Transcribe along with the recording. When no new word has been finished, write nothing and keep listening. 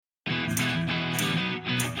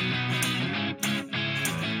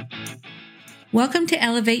Welcome to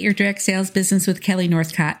Elevate Your Direct Sales Business with Kelly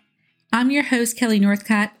Northcott. I'm your host, Kelly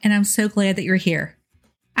Northcott, and I'm so glad that you're here.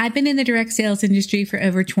 I've been in the direct sales industry for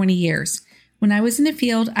over 20 years. When I was in the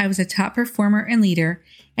field, I was a top performer and leader,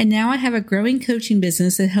 and now I have a growing coaching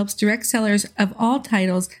business that helps direct sellers of all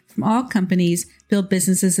titles from all companies build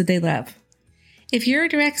businesses that they love. If you're a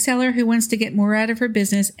direct seller who wants to get more out of her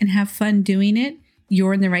business and have fun doing it,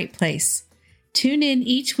 you're in the right place. Tune in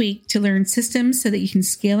each week to learn systems so that you can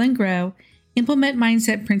scale and grow, implement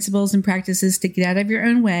mindset principles and practices to get out of your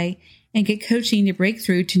own way, and get coaching to break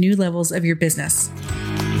through to new levels of your business.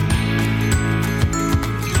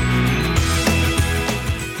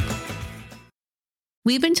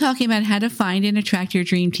 We've been talking about how to find and attract your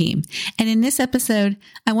dream team. And in this episode,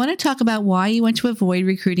 I want to talk about why you want to avoid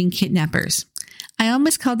recruiting kidnappers. I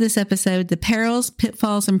almost called this episode The Perils,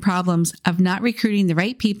 Pitfalls, and Problems of Not Recruiting the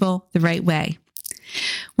Right People the Right Way.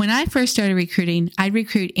 When I first started recruiting, I'd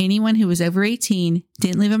recruit anyone who was over 18,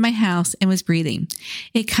 didn't live in my house, and was breathing.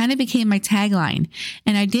 It kind of became my tagline,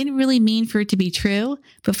 and I didn't really mean for it to be true,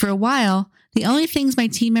 but for a while, the only things my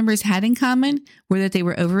team members had in common were that they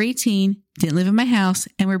were over 18, didn't live in my house,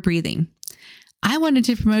 and were breathing. I wanted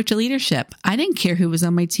to promote to leadership. I didn't care who was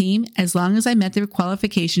on my team as long as I met the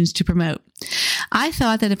qualifications to promote. I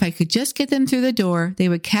thought that if I could just get them through the door, they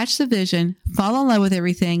would catch the vision, fall in love with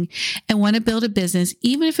everything, and want to build a business,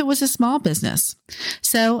 even if it was a small business.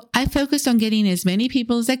 So I focused on getting as many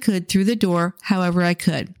people as I could through the door, however I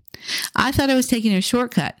could. I thought I was taking a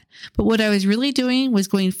shortcut, but what I was really doing was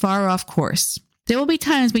going far off course. There will be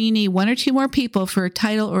times when you need one or two more people for a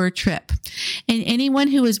title or a trip, and anyone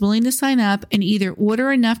who is willing to sign up and either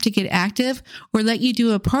order enough to get active or let you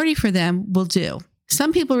do a party for them will do.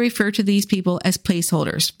 Some people refer to these people as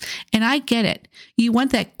placeholders, and I get it. You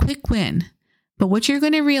want that quick win. But what you're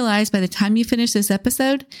going to realize by the time you finish this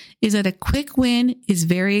episode is that a quick win is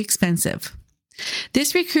very expensive.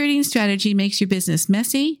 This recruiting strategy makes your business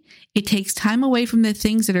messy. It takes time away from the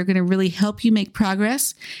things that are going to really help you make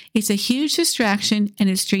progress. It's a huge distraction and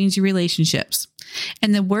it strains your relationships.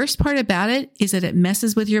 And the worst part about it is that it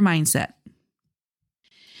messes with your mindset.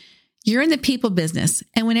 You're in the people business,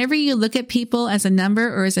 and whenever you look at people as a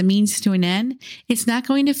number or as a means to an end, it's not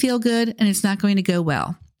going to feel good and it's not going to go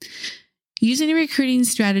well. Using a recruiting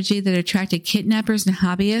strategy that attracted kidnappers and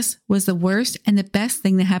hobbyists was the worst and the best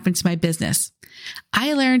thing that happened to my business.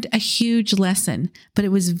 I learned a huge lesson, but it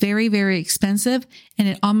was very, very expensive and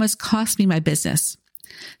it almost cost me my business.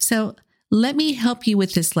 So let me help you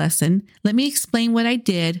with this lesson. Let me explain what I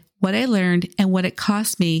did, what I learned, and what it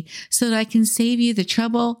cost me so that I can save you the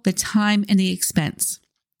trouble, the time, and the expense.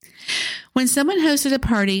 When someone hosted a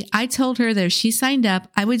party, I told her that if she signed up,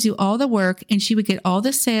 I would do all the work and she would get all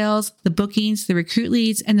the sales, the bookings, the recruit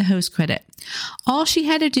leads, and the host credit. All she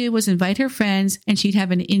had to do was invite her friends and she'd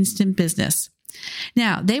have an instant business.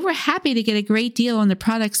 Now, they were happy to get a great deal on the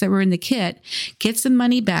products that were in the kit, get some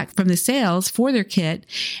money back from the sales for their kit,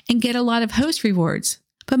 and get a lot of host rewards.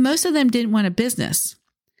 But most of them didn't want a business.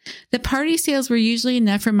 The party sales were usually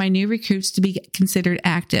enough for my new recruits to be considered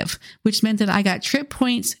active, which meant that I got trip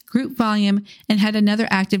points, group volume, and had another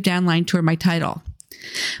active downline toward my title.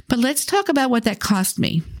 But let's talk about what that cost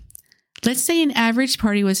me. Let's say an average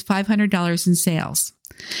party was $500 in sales.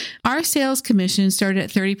 Our sales commission started at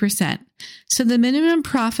 30%, so the minimum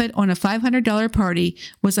profit on a $500 party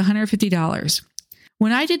was $150.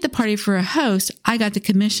 When I did the party for a host, I got the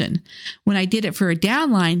commission. When I did it for a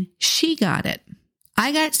downline, she got it.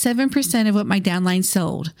 I got 7% of what my downline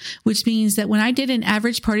sold, which means that when I did an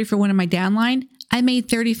average party for one of my downline, I made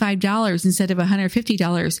 $35 instead of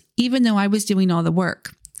 $150, even though I was doing all the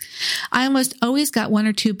work. I almost always got one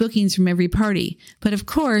or two bookings from every party, but of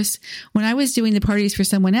course, when I was doing the parties for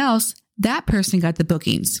someone else, that person got the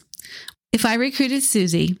bookings. If I recruited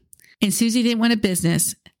Susie, and Susie didn't want a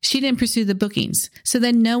business, she didn't pursue the bookings, so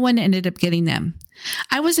then no one ended up getting them.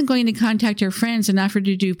 I wasn't going to contact her friends and offer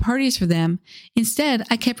to do parties for them. Instead,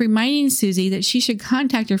 I kept reminding Susie that she should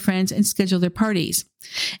contact her friends and schedule their parties.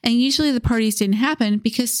 And usually the parties didn't happen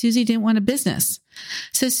because Susie didn't want a business.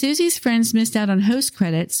 So Susie's friends missed out on host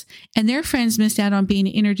credits, and their friends missed out on being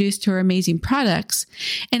introduced to her amazing products.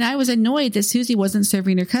 And I was annoyed that Susie wasn't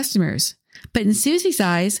serving her customers. But in Susie's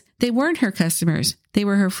eyes, they weren't her customers. They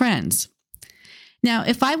were her friends. Now,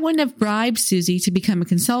 if I wouldn't have bribed Susie to become a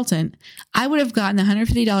consultant, I would have gotten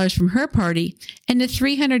 $150 from her party and the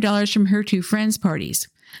 $300 from her two friends' parties.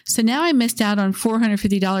 So now I missed out on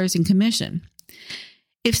 $450 in commission.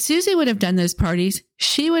 If Susie would have done those parties,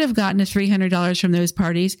 she would have gotten the $300 from those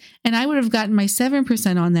parties, and I would have gotten my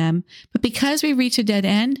 7% on them. But because we reached a dead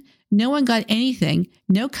end, no one got anything,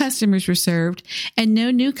 no customers were served, and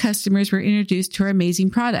no new customers were introduced to our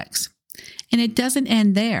amazing products. And it doesn't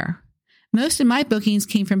end there. Most of my bookings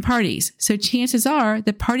came from parties, so chances are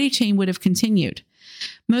the party chain would have continued.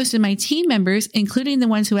 Most of my team members, including the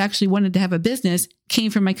ones who actually wanted to have a business, came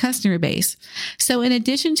from my customer base. So in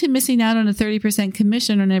addition to missing out on a 30%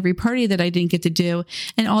 commission on every party that I didn't get to do,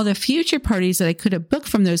 and all the future parties that I could have booked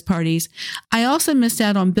from those parties, I also missed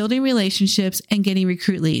out on building relationships and getting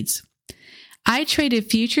recruit leads. I traded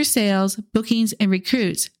future sales, bookings, and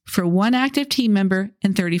recruits for one active team member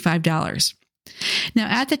and $35. Now,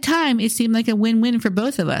 at the time, it seemed like a win-win for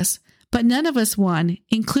both of us, but none of us won,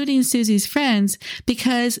 including Susie's friends,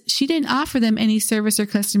 because she didn't offer them any service or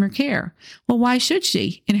customer care. Well, why should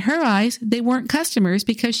she? In her eyes, they weren't customers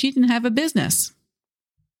because she didn't have a business.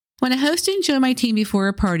 When a host didn't join my team before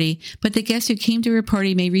a party, but the guests who came to her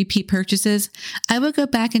party made repeat purchases, I would go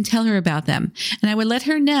back and tell her about them, and I would let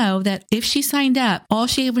her know that if she signed up, all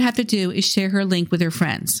she would have to do is share her link with her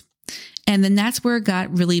friends. And then that's where it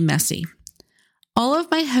got really messy. All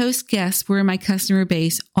of my host guests were in my customer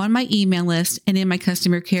base, on my email list, and in my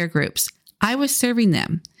customer care groups. I was serving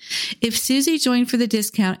them. If Susie joined for the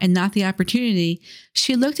discount and not the opportunity,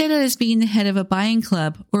 she looked at it as being the head of a buying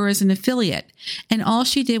club or as an affiliate, and all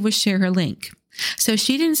she did was share her link. So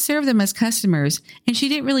she didn't serve them as customers, and she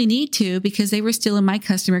didn't really need to because they were still in my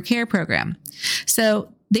customer care program.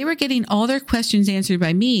 So they were getting all their questions answered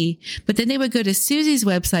by me, but then they would go to Susie's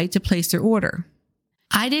website to place their order.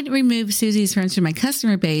 I didn't remove Susie's friends from my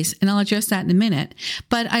customer base, and I'll address that in a minute,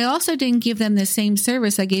 but I also didn't give them the same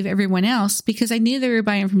service I gave everyone else because I knew they were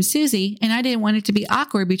buying from Susie, and I didn't want it to be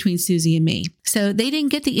awkward between Susie and me. So they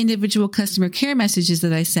didn't get the individual customer care messages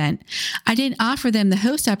that I sent. I didn't offer them the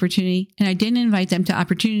host opportunity, and I didn't invite them to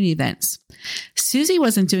opportunity events. Susie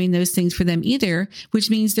wasn't doing those things for them either, which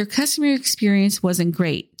means their customer experience wasn't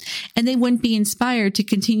great, and they wouldn't be inspired to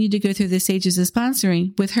continue to go through the stages of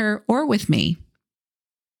sponsoring with her or with me.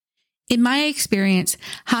 In my experience,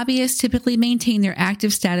 hobbyists typically maintain their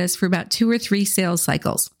active status for about 2 or 3 sales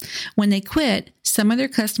cycles. When they quit, some of their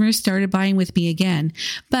customers started buying with me again,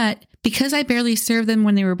 but because I barely served them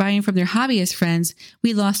when they were buying from their hobbyist friends,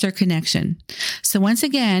 we lost our connection. So once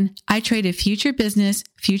again, I traded future business,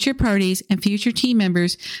 future parties, and future team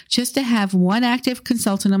members just to have one active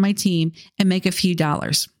consultant on my team and make a few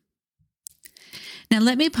dollars. Now,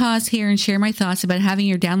 let me pause here and share my thoughts about having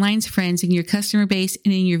your downlines friends in your customer base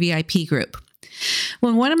and in your VIP group.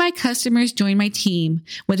 When one of my customers joined my team,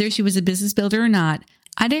 whether she was a business builder or not,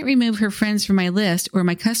 I didn't remove her friends from my list or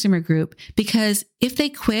my customer group because if they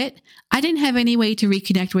quit, I didn't have any way to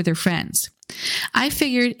reconnect with their friends. I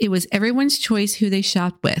figured it was everyone's choice who they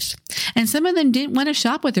shopped with, and some of them didn't want to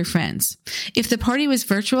shop with their friends. If the party was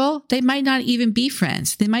virtual, they might not even be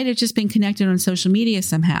friends. They might have just been connected on social media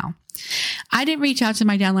somehow. I didn't reach out to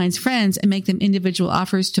my downlines friends and make them individual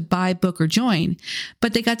offers to buy, book, or join,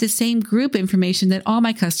 but they got the same group information that all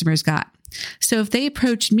my customers got. So if they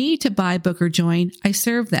approached me to buy, book, or join, I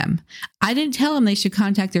served them. I didn't tell them they should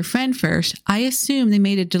contact their friend first. I assumed they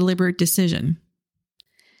made a deliberate decision.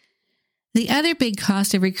 The other big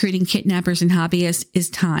cost of recruiting kidnappers and hobbyists is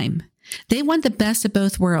time. They want the best of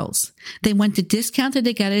both worlds. They want the discount that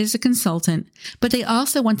they get as a consultant, but they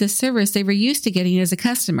also want the service they were used to getting as a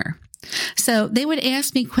customer. So they would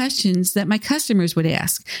ask me questions that my customers would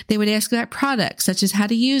ask. They would ask about products, such as how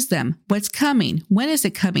to use them, what's coming, when is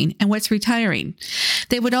it coming, and what's retiring.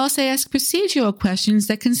 They would also ask procedural questions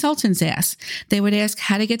that consultants ask. They would ask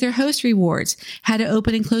how to get their host rewards, how to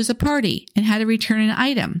open and close a party, and how to return an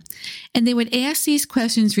item. And they would ask these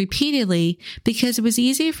questions repeatedly because it was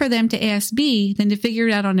easier for them to ask me than to figure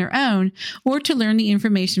it out on their own or to learn the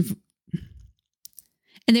information.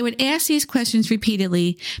 And they would ask these questions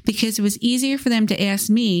repeatedly because it was easier for them to ask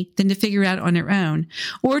me than to figure out on their own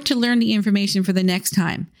or to learn the information for the next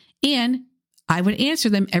time. And I would answer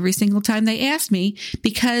them every single time they asked me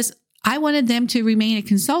because I wanted them to remain a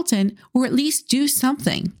consultant or at least do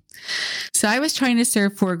something. So I was trying to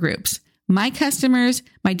serve 4 groups. My customers,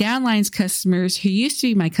 my downlines customers who used to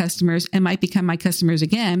be my customers and might become my customers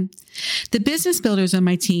again, the business builders on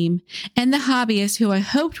my team, and the hobbyists who I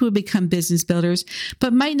hoped would become business builders,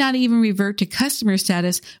 but might not even revert to customer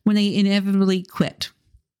status when they inevitably quit.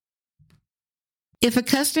 If a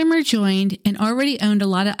customer joined and already owned a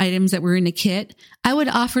lot of items that were in the kit, I would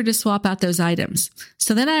offer to swap out those items.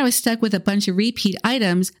 So then I was stuck with a bunch of repeat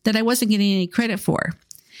items that I wasn't getting any credit for.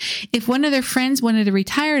 If one of their friends wanted a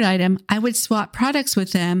retired item, I would swap products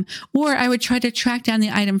with them, or I would try to track down the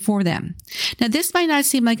item for them. Now, this might not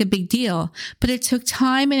seem like a big deal, but it took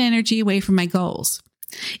time and energy away from my goals.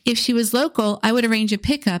 If she was local, I would arrange a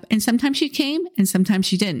pickup, and sometimes she came and sometimes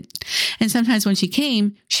she didn't. And sometimes when she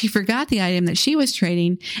came, she forgot the item that she was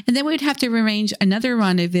trading, and then we'd have to arrange another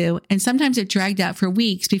rendezvous, and sometimes it dragged out for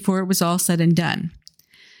weeks before it was all said and done.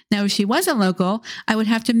 Now, if she wasn't local, I would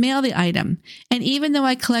have to mail the item. And even though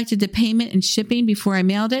I collected the payment and shipping before I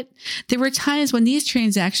mailed it, there were times when these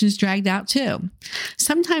transactions dragged out too.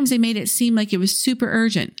 Sometimes they made it seem like it was super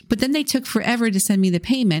urgent, but then they took forever to send me the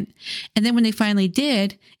payment. And then when they finally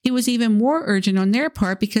did, it was even more urgent on their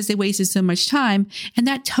part because they wasted so much time, and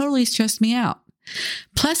that totally stressed me out.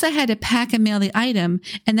 Plus, I had to pack and mail the item,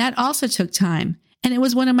 and that also took time. And it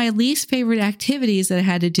was one of my least favorite activities that I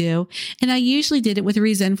had to do, and I usually did it with a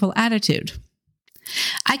resentful attitude.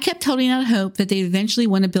 I kept holding out hope that they'd eventually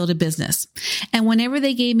want to build a business. And whenever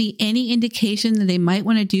they gave me any indication that they might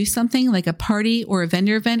want to do something like a party or a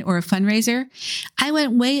vendor event or a fundraiser, I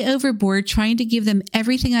went way overboard trying to give them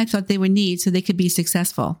everything I thought they would need so they could be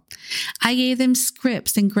successful. I gave them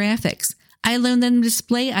scripts and graphics. I loaned them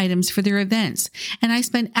display items for their events, and I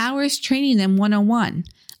spent hours training them one-on-one.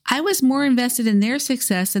 I was more invested in their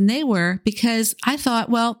success than they were because I thought,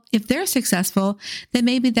 well, if they're successful, then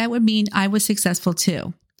maybe that would mean I was successful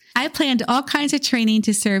too. I planned all kinds of training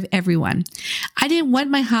to serve everyone. I didn't want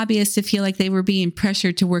my hobbyists to feel like they were being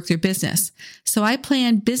pressured to work their business. So I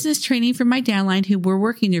planned business training for my downline who were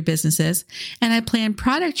working their businesses, and I planned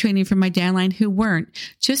product training for my downline who weren't,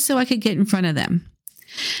 just so I could get in front of them.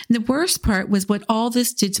 And the worst part was what all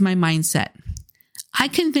this did to my mindset. I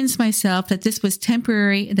convinced myself that this was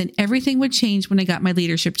temporary and then everything would change when I got my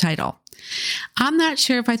leadership title. I'm not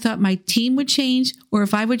sure if I thought my team would change or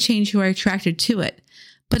if I would change who I attracted to it,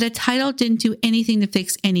 but a title didn't do anything to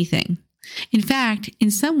fix anything. In fact,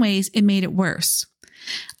 in some ways, it made it worse.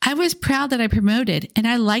 I was proud that I promoted and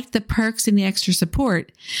I liked the perks and the extra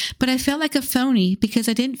support, but I felt like a phony because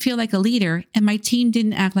I didn't feel like a leader and my team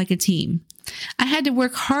didn't act like a team. I had to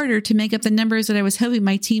work harder to make up the numbers that I was hoping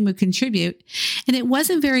my team would contribute, and it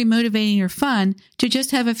wasn't very motivating or fun to just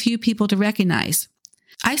have a few people to recognize.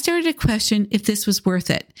 I started to question if this was worth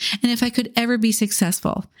it and if I could ever be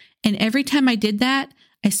successful. And every time I did that,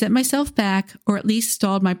 I set myself back or at least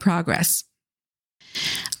stalled my progress.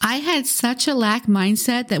 I had such a lack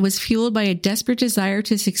mindset that was fueled by a desperate desire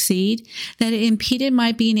to succeed that it impeded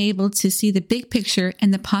my being able to see the big picture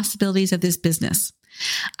and the possibilities of this business.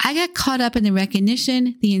 I got caught up in the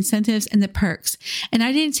recognition, the incentives, and the perks, and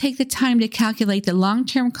I didn't take the time to calculate the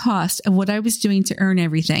long-term cost of what I was doing to earn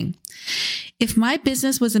everything. If my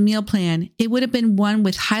business was a meal plan, it would have been one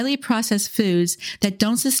with highly processed foods that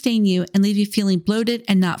don't sustain you and leave you feeling bloated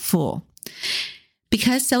and not full.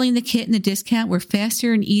 Because selling the kit and the discount were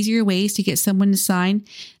faster and easier ways to get someone to sign,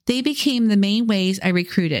 they became the main ways I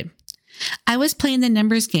recruited. I was playing the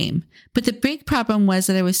numbers game, but the big problem was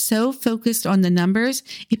that I was so focused on the numbers,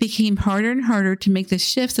 it became harder and harder to make the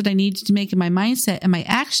shifts that I needed to make in my mindset and my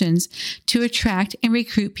actions to attract and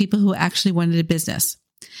recruit people who actually wanted a business.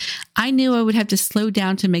 I knew I would have to slow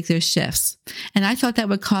down to make those shifts, and I thought that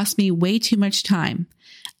would cost me way too much time.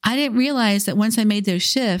 I didn't realize that once I made those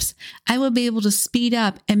shifts, I would be able to speed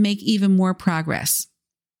up and make even more progress.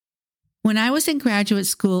 When I was in graduate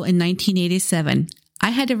school in 1987, I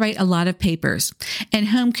had to write a lot of papers, and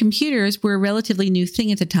home computers were a relatively new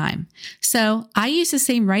thing at the time. So I used the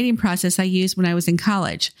same writing process I used when I was in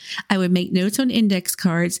college. I would make notes on index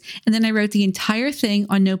cards, and then I wrote the entire thing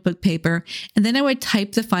on notebook paper, and then I would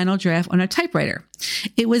type the final draft on a typewriter.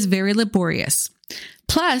 It was very laborious.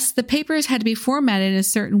 Plus, the papers had to be formatted in a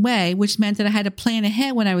certain way, which meant that I had to plan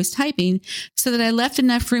ahead when I was typing so that I left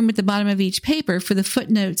enough room at the bottom of each paper for the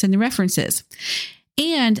footnotes and the references.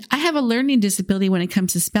 And I have a learning disability when it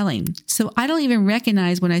comes to spelling, so I don't even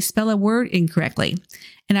recognize when I spell a word incorrectly.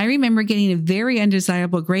 And I remember getting a very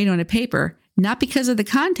undesirable grade on a paper, not because of the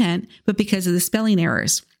content, but because of the spelling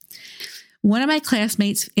errors. One of my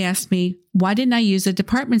classmates asked me, why didn't I use the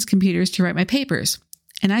department's computers to write my papers?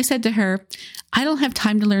 And I said to her, I don't have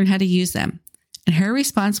time to learn how to use them. And her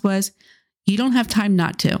response was, you don't have time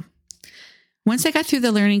not to. Once I got through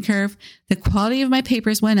the learning curve, the quality of my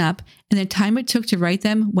papers went up and the time it took to write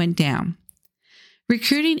them went down.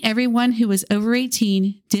 Recruiting everyone who was over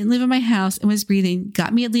 18, didn't live in my house, and was breathing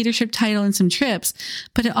got me a leadership title and some trips,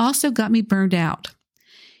 but it also got me burned out.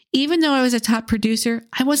 Even though I was a top producer,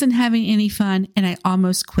 I wasn't having any fun and I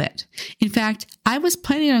almost quit. In fact, I was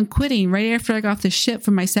planning on quitting right after I got off the ship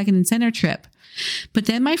from my second and center trip. But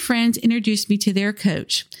then my friends introduced me to their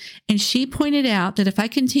coach, and she pointed out that if I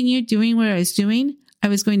continued doing what I was doing, I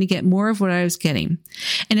was going to get more of what I was getting.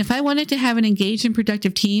 And if I wanted to have an engaged and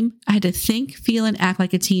productive team, I had to think, feel, and act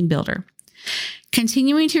like a team builder.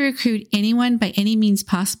 Continuing to recruit anyone by any means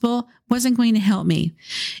possible wasn't going to help me.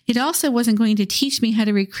 It also wasn't going to teach me how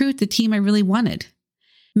to recruit the team I really wanted.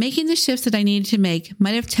 Making the shifts that I needed to make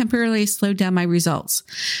might have temporarily slowed down my results,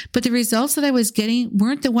 but the results that I was getting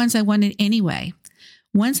weren't the ones I wanted anyway.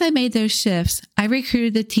 Once I made those shifts, I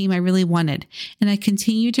recruited the team I really wanted, and I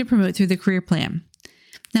continued to promote through the career plan.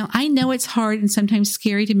 Now, I know it's hard and sometimes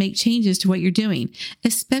scary to make changes to what you're doing,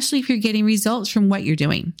 especially if you're getting results from what you're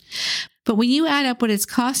doing. But when you add up what it's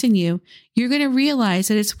costing you, you're going to realize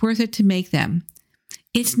that it's worth it to make them.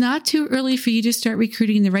 It's not too early for you to start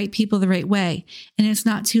recruiting the right people the right way, and it's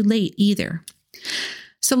not too late either.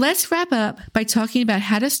 So let's wrap up by talking about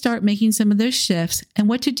how to start making some of those shifts and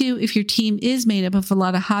what to do if your team is made up of a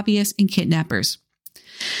lot of hobbyists and kidnappers.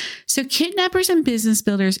 So kidnappers and business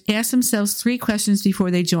builders ask themselves 3 questions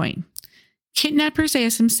before they join. Kidnappers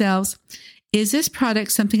ask themselves, is this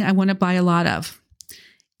product something I want to buy a lot of?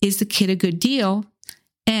 Is the kit a good deal?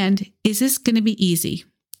 And is this going to be easy?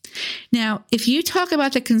 Now, if you talk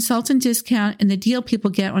about the consultant discount and the deal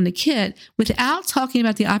people get on the kit without talking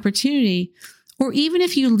about the opportunity, or even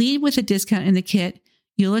if you lead with a discount in the kit,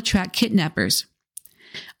 you'll attract kidnappers.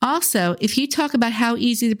 Also, if you talk about how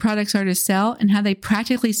easy the products are to sell and how they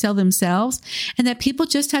practically sell themselves, and that people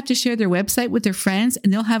just have to share their website with their friends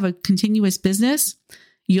and they'll have a continuous business,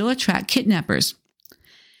 you'll attract kidnappers.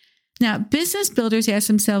 Now, business builders ask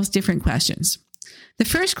themselves different questions. The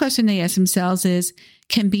first question they ask themselves is,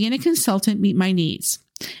 can being a consultant meet my needs?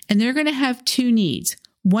 And they're going to have 2 needs.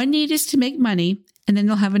 One need is to make money, and then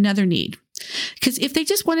they'll have another need. Because if they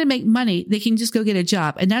just want to make money, they can just go get a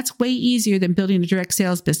job, and that's way easier than building a direct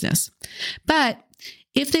sales business. But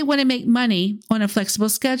if they want to make money on a flexible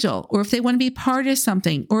schedule, or if they want to be part of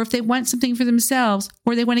something, or if they want something for themselves,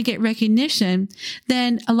 or they want to get recognition,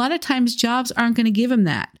 then a lot of times jobs aren't going to give them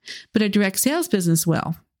that, but a direct sales business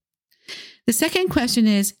will. The second question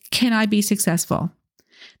is, can I be successful?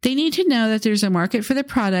 They need to know that there's a market for the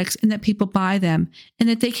products and that people buy them, and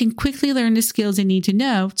that they can quickly learn the skills they need to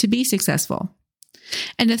know to be successful.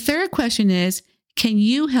 And the third question is, can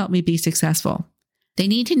you help me be successful? They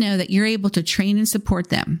need to know that you're able to train and support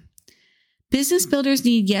them. Business builders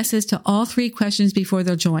need yeses to all 3 questions before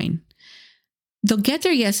they'll join. They'll get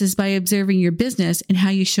their yeses by observing your business and how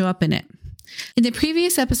you show up in it. In the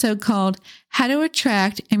previous episode called How to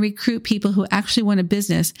Attract and Recruit People Who Actually Want a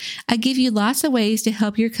Business, I give you lots of ways to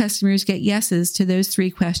help your customers get yeses to those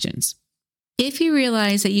 3 questions. If you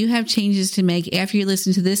realize that you have changes to make after you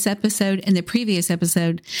listen to this episode and the previous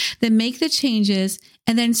episode, then make the changes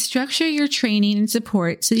and then structure your training and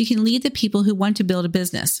support so you can lead the people who want to build a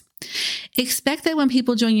business. Expect that when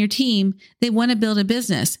people join your team, they want to build a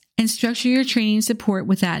business, and structure your training and support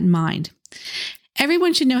with that in mind.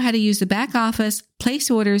 Everyone should know how to use the back office,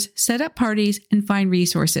 place orders, set up parties, and find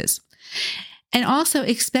resources. And also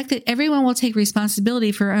expect that everyone will take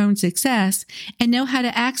responsibility for her own success and know how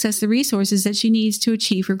to access the resources that she needs to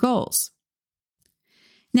achieve her goals.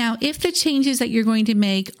 Now, if the changes that you're going to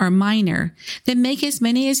make are minor, then make as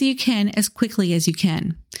many as you can as quickly as you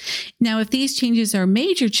can. Now, if these changes are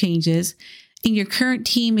major changes, and your current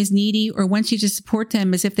team is needy or wants you to support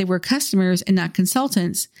them as if they were customers and not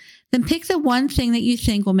consultants, then pick the one thing that you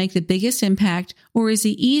think will make the biggest impact or is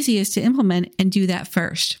the easiest to implement and do that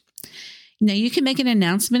first. Now, you can make an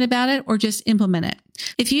announcement about it or just implement it.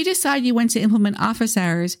 If you decide you want to implement office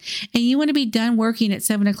hours and you want to be done working at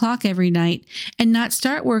 7 o'clock every night and not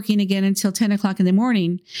start working again until 10 o'clock in the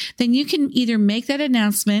morning, then you can either make that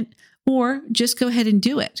announcement or just go ahead and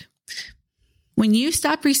do it. When you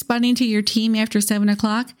stop responding to your team after 7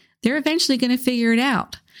 o'clock, they're eventually going to figure it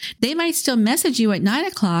out. They might still message you at 9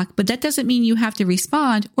 o'clock, but that doesn't mean you have to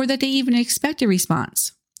respond or that they even expect a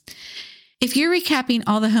response. If you're recapping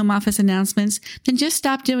all the home office announcements, then just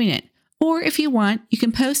stop doing it. Or if you want, you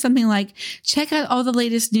can post something like, check out all the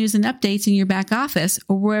latest news and updates in your back office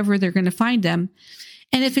or wherever they're going to find them.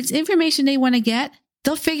 And if it's information they want to get,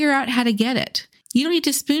 they'll figure out how to get it. You don't need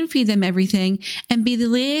to spoon feed them everything and be the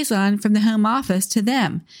liaison from the home office to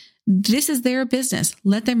them. This is their business.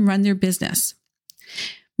 Let them run their business.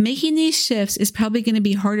 Making these shifts is probably going to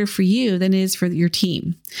be harder for you than it is for your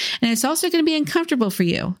team. And it's also going to be uncomfortable for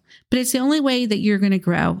you, but it's the only way that you're going to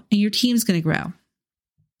grow and your team's going to grow.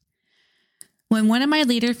 When one of my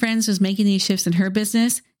leader friends was making these shifts in her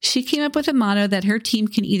business, she came up with a motto that her team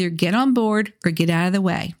can either get on board or get out of the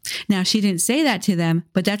way. Now, she didn't say that to them,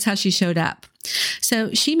 but that's how she showed up.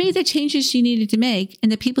 So she made the changes she needed to make, and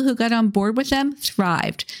the people who got on board with them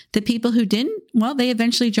thrived. The people who didn't, well, they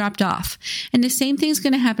eventually dropped off. And the same thing's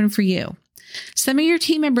going to happen for you. Some of your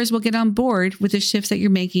team members will get on board with the shifts that you're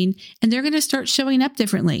making, and they're going to start showing up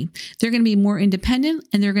differently. They're going to be more independent,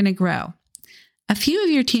 and they're going to grow. A few of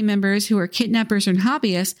your team members who are kidnappers and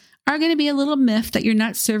hobbyists are going to be a little miffed that you're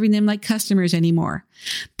not serving them like customers anymore.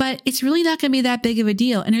 But it's really not going to be that big of a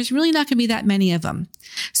deal, and there's really not going to be that many of them.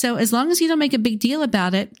 So as long as you don't make a big deal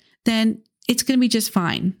about it, then it's going to be just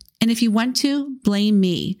fine. And if you want to, blame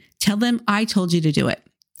me. Tell them I told you to do it.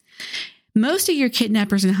 Most of your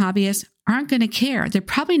kidnappers and hobbyists aren't going to care. They're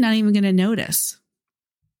probably not even going to notice.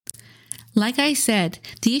 Like I said,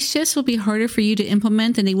 these shifts will be harder for you to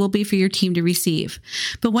implement than they will be for your team to receive.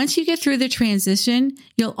 But once you get through the transition,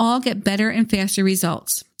 you'll all get better and faster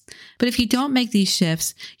results. But if you don't make these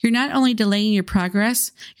shifts, you're not only delaying your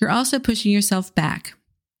progress, you're also pushing yourself back.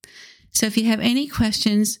 So if you have any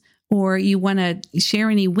questions or you want to share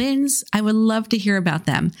any wins, I would love to hear about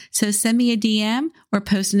them. So send me a DM or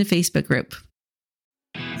post in the Facebook group.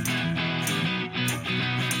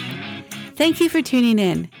 Thank you for tuning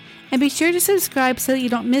in. And be sure to subscribe so that you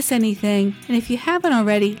don't miss anything. And if you haven't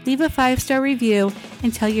already, leave a 5-star review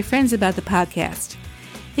and tell your friends about the podcast.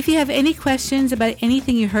 If you have any questions about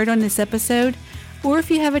anything you heard on this episode, or if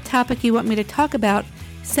you have a topic you want me to talk about,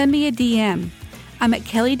 send me a DM. I'm at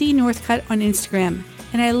Kelly D. Northcutt on Instagram,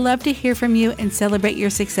 and I love to hear from you and celebrate your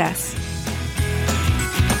success.